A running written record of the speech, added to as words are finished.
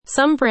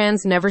Some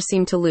brands never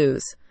seem to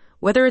lose.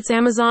 Whether it's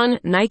Amazon,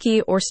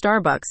 Nike, or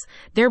Starbucks,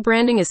 their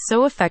branding is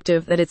so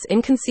effective that it's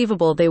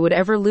inconceivable they would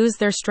ever lose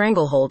their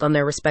stranglehold on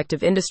their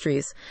respective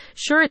industries.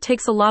 Sure, it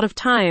takes a lot of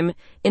time,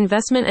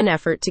 investment, and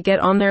effort to get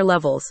on their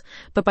levels,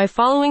 but by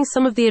following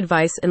some of the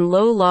advice in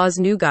Lo Law's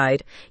new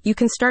guide, you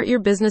can start your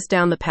business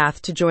down the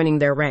path to joining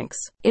their ranks.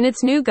 In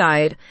its new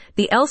guide,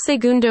 the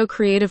Segundo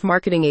creative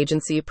marketing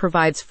agency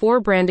provides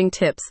 4 branding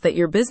tips that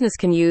your business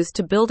can use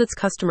to build its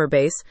customer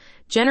base,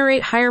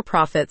 generate higher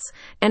profits,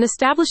 and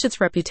establish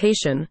its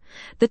reputation.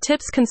 The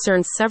tips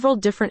concern several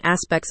different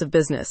aspects of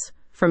business,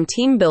 from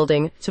team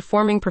building to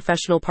forming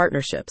professional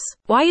partnerships.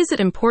 Why is it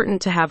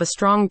important to have a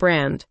strong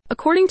brand?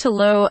 According to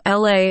Lo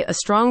LA, a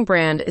strong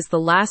brand is the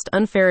last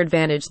unfair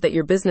advantage that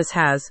your business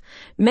has.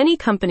 Many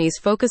companies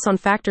focus on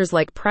factors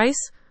like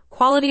price,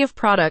 quality of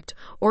product,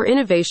 or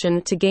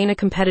innovation to gain a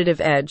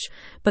competitive edge,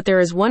 but there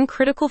is one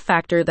critical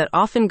factor that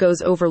often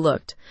goes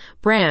overlooked.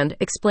 Brand,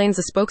 explains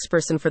a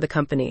spokesperson for the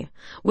company.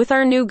 With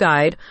our new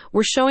guide,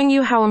 we're showing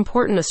you how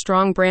important a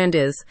strong brand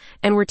is,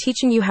 and we're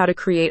teaching you how to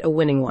create a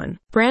winning one.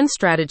 Brand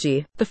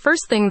strategy. The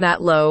first thing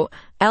that Lo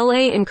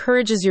LA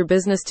encourages your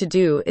business to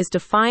do is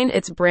define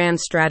its brand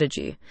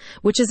strategy,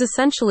 which is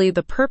essentially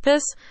the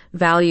purpose,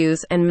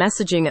 values, and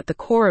messaging at the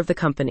core of the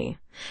company.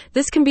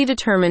 This can be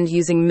determined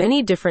using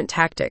many different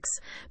tactics,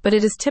 but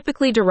it is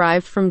typically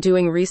derived from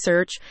doing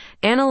research,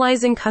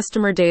 analyzing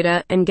customer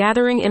data, and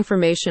gathering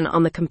information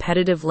on the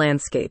competitive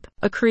landscape.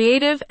 A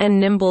creative and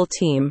nimble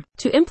team.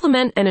 To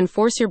implement and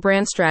enforce your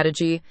brand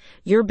strategy,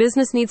 your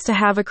business needs to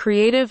have a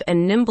creative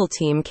and nimble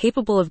team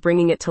capable of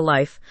bringing it to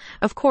life.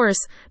 Of course,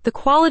 the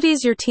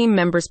qualities your team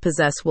members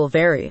possess will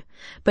vary,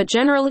 but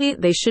generally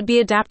they should be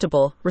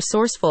adaptable,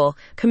 resourceful,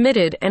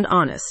 committed, and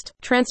honest.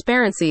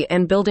 Transparency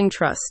and building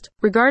trust.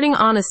 Regarding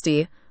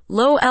honesty,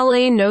 Lo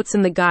LA notes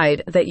in the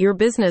guide that your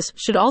business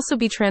should also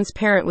be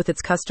transparent with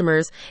its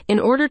customers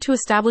in order to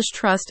establish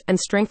trust and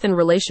strengthen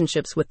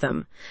relationships with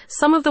them.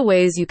 Some of the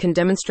ways you can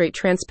demonstrate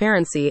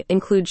transparency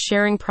include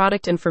sharing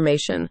product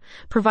information,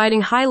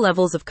 providing high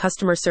levels of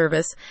customer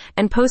service,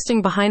 and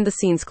posting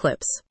behind-the-scenes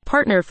clips.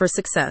 Partner for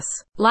success.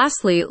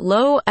 Lastly,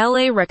 Lo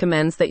LA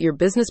recommends that your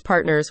business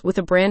partners with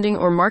a branding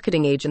or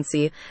marketing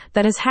agency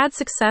that has had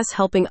success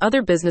helping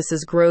other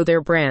businesses grow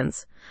their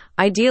brands.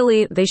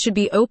 Ideally, they should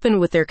be open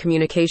with their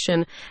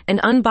communication and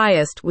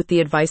unbiased with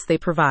the advice they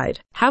provide.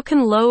 How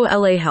can Lo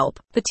LA help?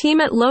 The team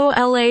at Lo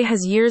LA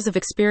has years of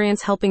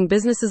experience helping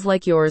businesses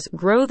like yours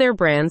grow their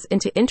brands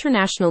into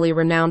internationally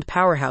renowned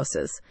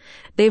powerhouses.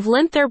 They've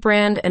lent their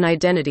brand and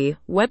identity,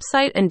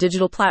 website and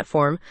digital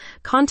platform,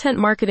 content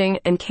marketing,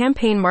 and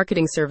campaign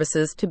marketing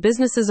services to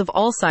businesses of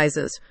all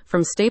sizes,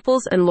 from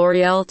Staples and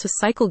L'Oreal to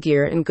Cycle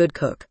Gear and Good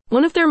Cook.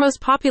 One of their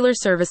most popular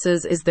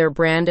services is their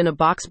Brand in a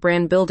Box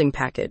brand building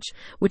package,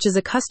 which is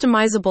a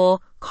customizable,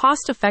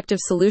 cost-effective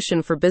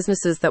solution for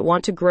businesses that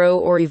want to grow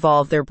or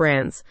evolve their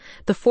brands.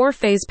 The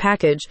 4-phase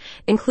package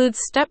includes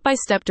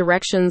step-by-step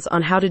directions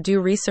on how to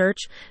do research,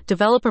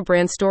 develop a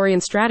brand story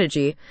and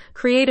strategy,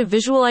 create a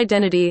visual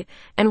identity,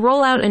 and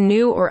roll out a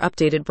new or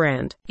updated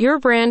brand. Your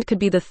brand could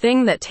be the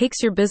thing that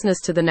takes your business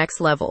to the next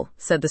level,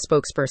 said the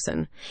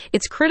spokesperson.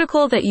 It's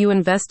critical that you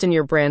invest in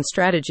your brand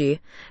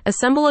strategy,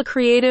 assemble a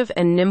creative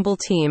and nimble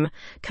team,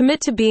 commit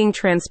to being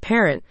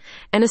transparent,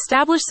 and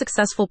establish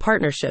successful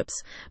partnerships.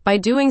 By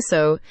doing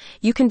so,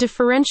 you can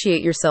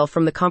differentiate yourself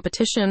from the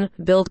competition,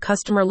 build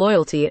customer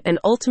loyalty, and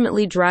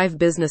ultimately drive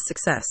business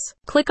success.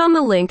 Click on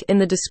the link in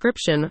the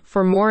description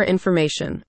for more information.